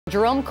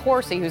Jerome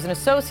Corsi, who's an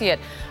associate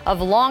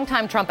of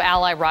longtime Trump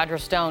ally Roger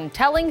Strone,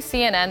 telling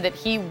CNN that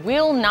he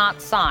will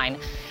not sign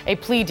a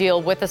plea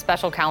deal with the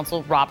special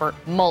counsel Robert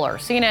Mueller.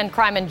 CNN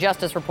crime and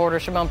justice reporter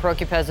Shimon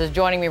Prokupecz is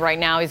joining me right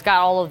now. He's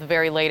got all of the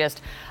very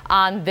latest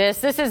on this.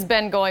 This has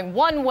been going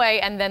one way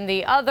and then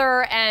the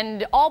other,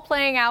 and all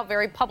playing out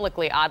very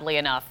publicly, oddly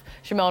enough.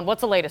 Shimon,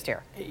 what's the latest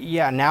here?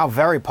 Yeah, now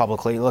very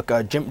publicly. Look,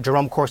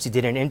 Jerome Corsi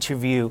did an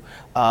interview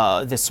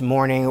this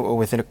morning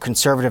with a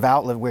conservative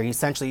outlet where he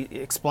essentially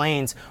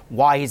explains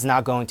why he's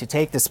not going to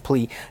take this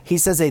plea. He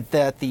says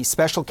that the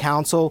special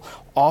counsel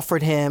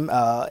offered him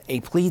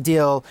a plea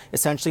deal,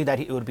 essentially that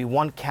it would be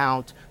one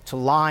count to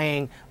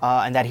lying,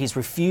 and that he's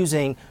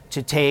refusing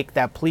to take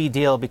that plea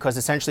deal because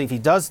essentially if he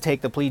does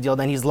take the plea deal,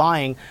 then he's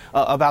lying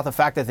about the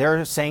fact that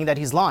they're saying that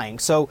he's lying.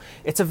 So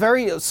it's a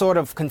very sort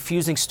of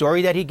confusing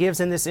story that he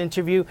gives in this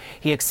interview.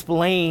 He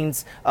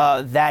explains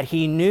that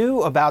he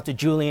knew about the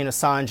Julian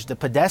Assange, the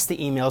Podesta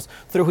emails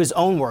through his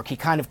own work. He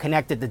kind of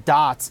connected the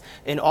dots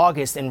in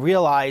August and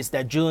realized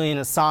that Julian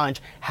Assange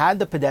had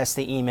the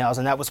Podesta emails,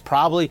 and that was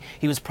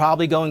he was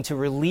probably going to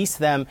release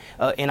them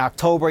in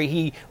October.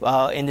 He,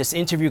 in this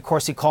interview,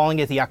 Corsi calling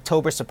it the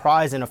October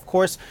surprise, and of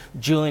course,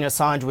 Julian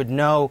Assange would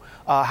know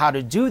how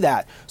to do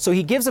that. So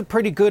he gives a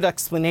pretty good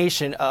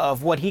explanation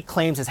of what he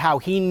claims is how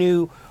he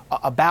knew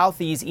about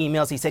these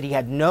emails. He said he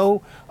had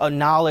no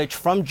knowledge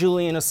from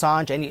Julian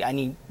Assange,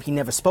 and he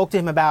never spoke to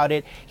him about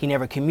it. He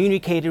never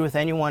communicated with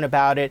anyone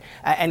about it.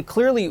 And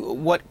clearly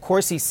what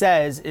Corsi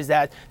says is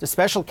that the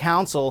special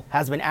counsel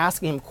has been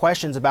asking him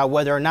questions about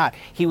whether or not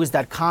he was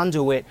that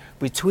conduit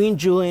between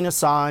Julian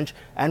Assange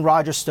and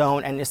Roger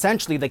Strone and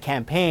essentially the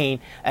campaign,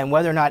 and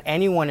whether or not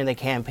anyone in the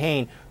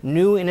campaign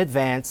knew in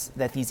advance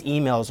that these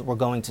emails were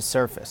going to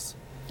surface.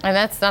 And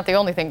that's not the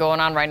only thing going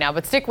on right now.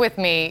 But stick with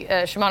me.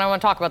 Shimon, I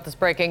want to talk about this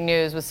breaking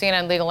news with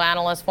CNN legal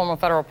analyst, former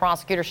federal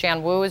prosecutor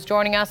Shan Wu is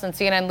joining us, and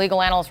CNN legal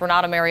analyst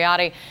Renato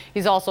Mariotti.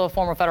 He's also a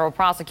former federal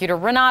prosecutor.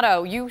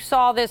 Renato, you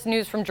saw this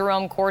news from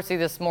Jerome Corsi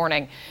this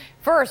morning.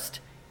 First,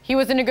 he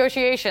was in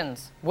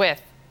negotiations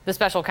with the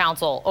special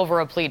counsel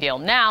over a plea deal.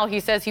 Now he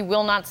says he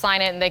will not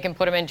sign it and they can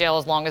put him in jail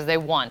as long as they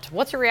want.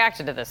 What's your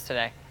reaction to this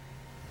today?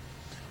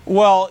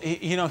 Well,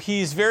 you know,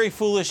 he's very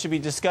foolish to be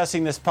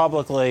discussing this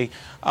publicly.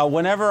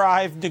 Whenever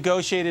I've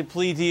negotiated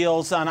plea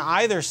deals on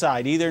either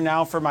side, either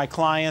now for my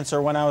clients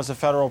or when I was a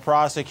federal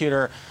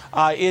prosecutor,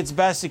 it's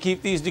best to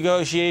keep these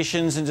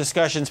negotiations and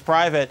discussions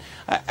private.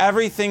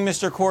 Everything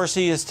Mr.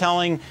 Corsi is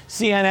telling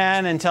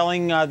CNN and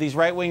telling these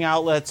right-wing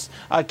outlets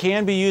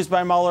can be used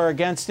by Mueller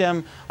against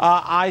him.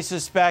 I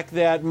suspect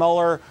that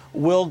Mueller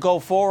will go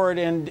forward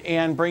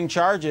and bring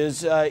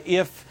charges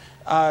if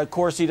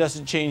Corsi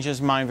doesn't change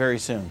his mind very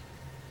soon.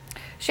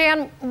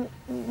 Shan,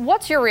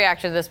 what's your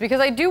reaction to this?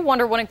 Because I do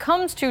wonder, when it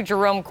comes to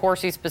Jerome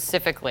Corsi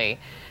specifically,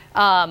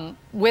 when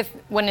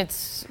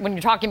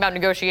you're talking about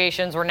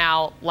negotiations or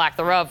now lack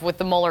thereof with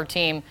the Mueller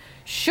team,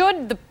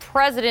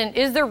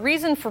 is there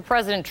reason for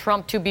President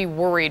Trump to be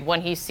worried when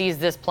he sees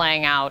this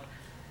playing out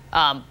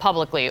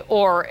publicly?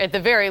 Or at the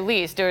very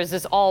least, or is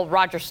this all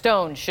Roger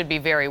Strone should be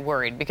very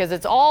worried? Because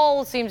it's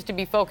all seems to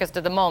be focused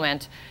at the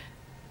moment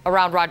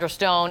around Roger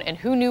Strone and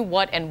who knew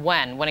what and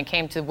when it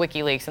came to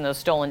WikiLeaks and those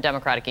stolen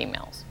Democratic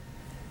emails.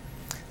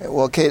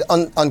 Well, Kate,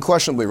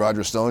 unquestionably,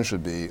 Roger Strone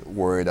should be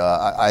worried.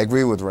 I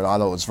agree with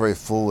Renato. It's very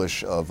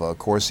foolish of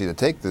Corsi to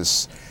take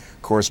this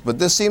course, but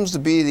this seems to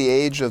be the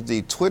age of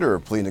the Twitter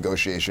plea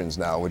negotiations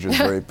now, which is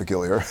very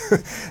peculiar.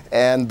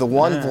 And the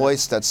one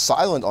voice that's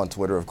silent on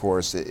Twitter, of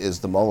course, is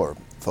the Mueller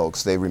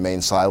folks. They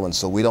remain silent,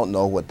 so we don't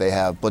know what they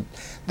have. But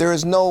there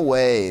is no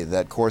way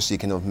that Corsi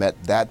can have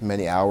met that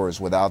many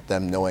hours without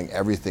them knowing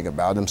everything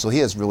about him, so he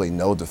has really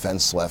no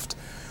defense left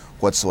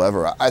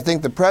whatsoever. I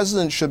think the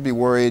president should be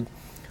worried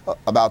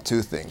about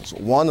two things.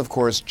 One, of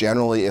course,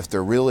 generally, if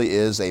there really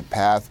is a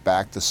path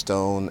back to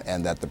Strone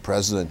and that the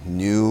president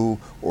knew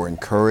or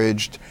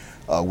encouraged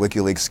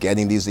WikiLeaks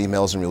getting these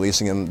emails and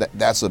releasing them,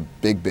 that's a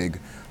big, big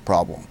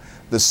problem.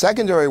 The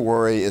secondary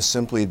worry is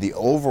simply the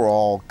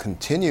overall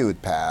continued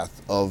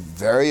path of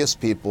various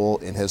people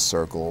in his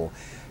circle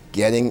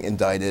getting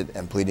indicted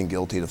and pleading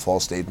guilty to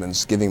false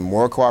statements, giving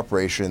more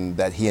cooperation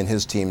that he and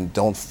his team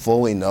don't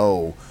fully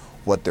know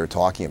what they're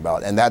talking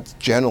about. And that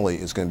generally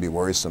is going to be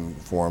worrisome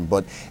for him.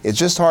 But it's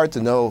just hard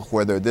to know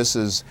whether this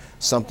is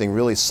something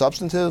really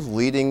substantive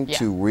leading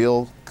to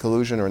real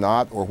collusion or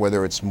not, or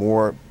whether it's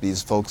more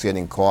these folks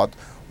getting caught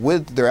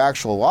with their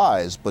actual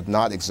lies, but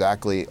not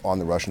exactly on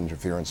the Russian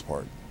interference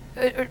part.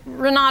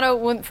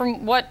 Renato,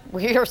 from what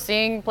we are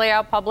seeing play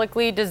out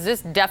publicly, does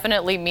this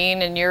definitely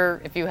mean,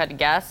 if you had to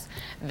guess,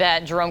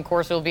 that Jerome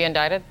Corsi will be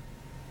indicted?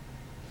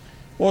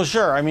 Well,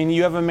 sure. I mean,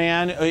 you have a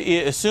man,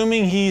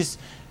 assuming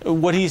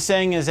what he's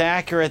saying is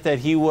accurate, that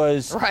he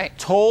was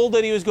told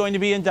that he was going to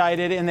be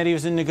indicted and that he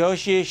was in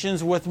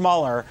negotiations with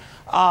Mueller.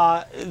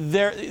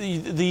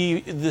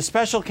 The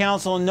special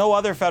counsel and no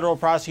other federal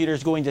prosecutor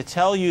is going to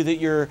tell you that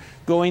you're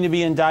going to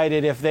be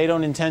indicted if they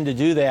don't intend to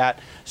do that.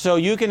 So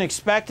you can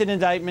expect an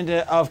indictment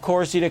of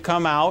Corsi to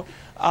come out.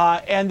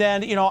 And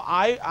then, you know,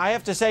 I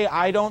have to say,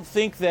 I don't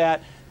think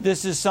that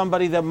this is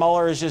somebody that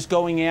Mueller is just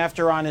going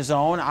after on his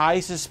own. I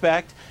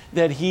suspect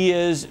that he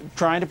is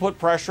trying to put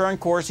pressure on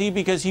Corsi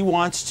because he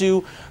wants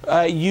to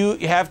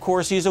have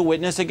Corsi as a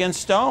witness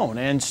against Stone.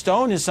 And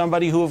Stone is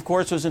somebody who, of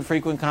course, was in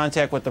frequent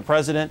contact with the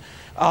president,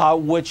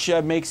 which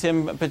makes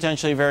him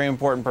potentially a very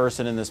important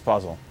person in this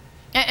puzzle.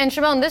 And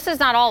Shimon, this is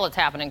not all that's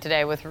happening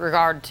today with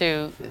regard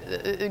to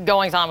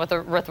goings on with the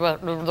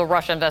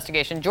Russia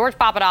investigation. George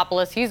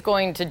Papadopoulos, he's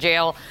going to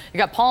jail. You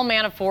got Paul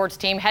Manafort's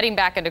team heading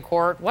back into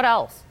court. What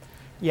else?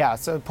 Yeah,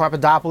 so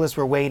Papadopoulos,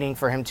 we're waiting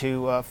for him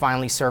to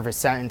finally serve his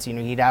sentence. You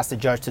know, he'd asked the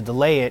judge to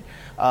delay it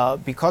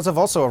because of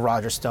also a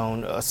Roger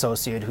Strone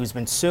associate who's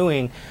been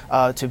suing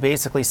to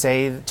basically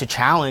to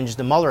challenge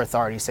the Mueller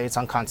authority, say it's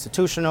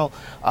unconstitutional.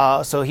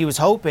 So he was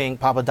hoping,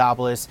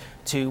 Papadopoulos,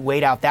 to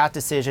wait out that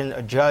decision.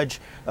 A judge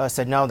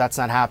said, no, that's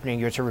not happening.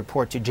 You're to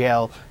report to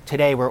jail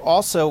today. We're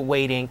also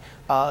waiting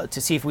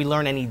to see if we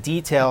learn any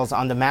details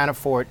on the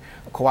Manafort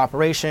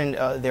cooperation.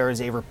 There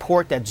is a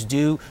report that's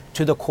due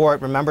to the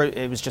court. Remember,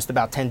 it was just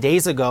about 10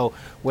 days ago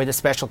where the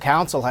special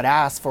counsel had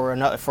asked for a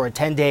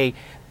 10-day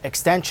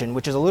extension,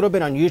 which is a little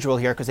bit unusual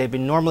here because they've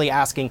been normally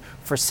asking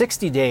for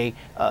 60-day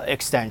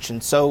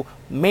extension. So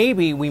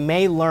maybe we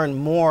may learn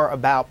more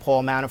about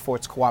Paul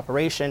Manafort's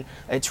cooperation.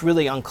 It's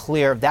really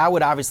unclear. That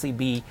would obviously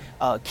be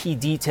key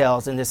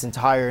details in this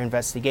entire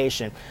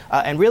investigation.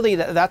 And really,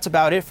 that's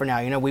about it for now.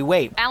 You know, we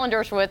wait. Alan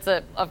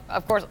Dershowitz,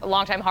 of course, a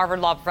longtime Harvard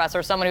law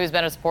professor, someone who's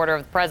been a supporter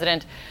of the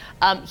president,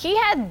 he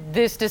had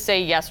this to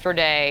say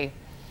yesterday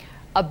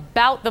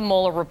about the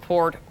Mueller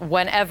report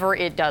whenever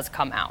it does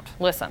come out.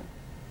 Listen.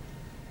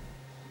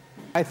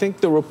 I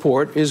think the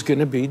report is going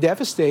to be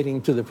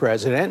devastating to the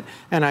president,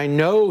 and I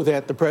know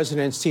that the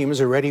president's team is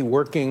already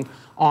working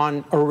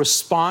on a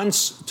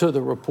response to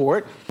the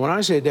report. When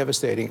I say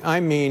devastating, I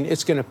mean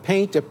it's going to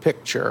paint a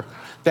picture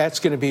that's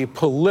going to be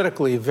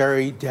politically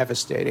very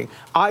devastating.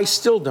 I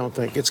still don't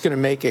think it's going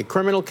to make a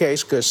criminal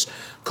case because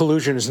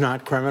collusion is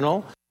not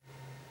criminal.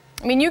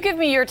 I mean, you give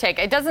me your take.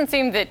 It doesn't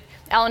seem that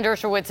Alan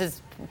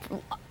Dershowitz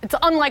it's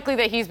unlikely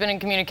that he's been in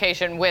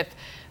communication with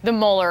the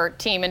Mueller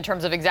team in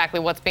terms of exactly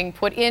what's being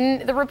put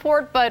in the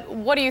report, but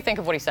what do you think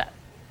of what he said?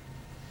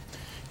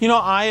 You know,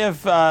 I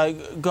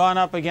have gone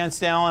up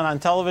against Alan on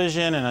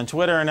television and on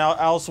Twitter and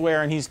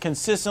elsewhere, and he's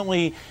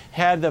consistently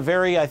had the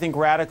very, I think,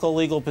 radical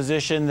legal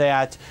position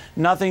that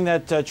nothing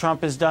that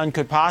Trump has done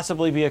could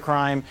possibly be a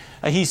crime.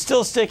 He's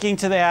still sticking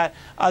to that.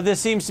 This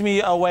seems to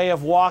me a way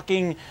of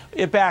walking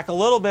it back a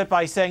little bit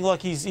by saying,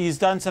 look, he's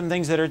done some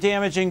things that are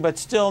damaging, but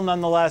still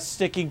nonetheless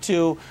sticking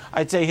to,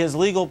 I'd say, his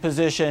legal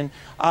position.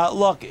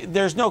 Look,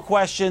 there's no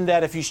question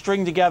that if you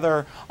string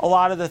together a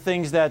lot of the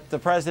things that the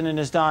president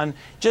has done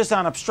just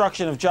on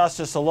obstruction of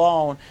justice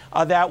alone,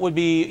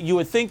 you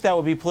would think that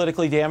would be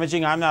politically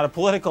damaging. I'm not a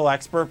political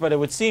expert, but it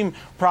would seem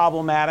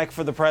problematic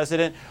for the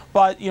president.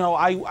 But, you know,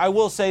 I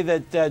will say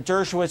that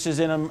Dershowitz is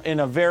in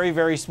a very,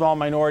 very small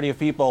minority of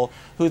people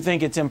who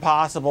think it's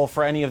impossible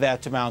for any of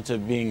that to amount to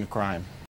being a crime.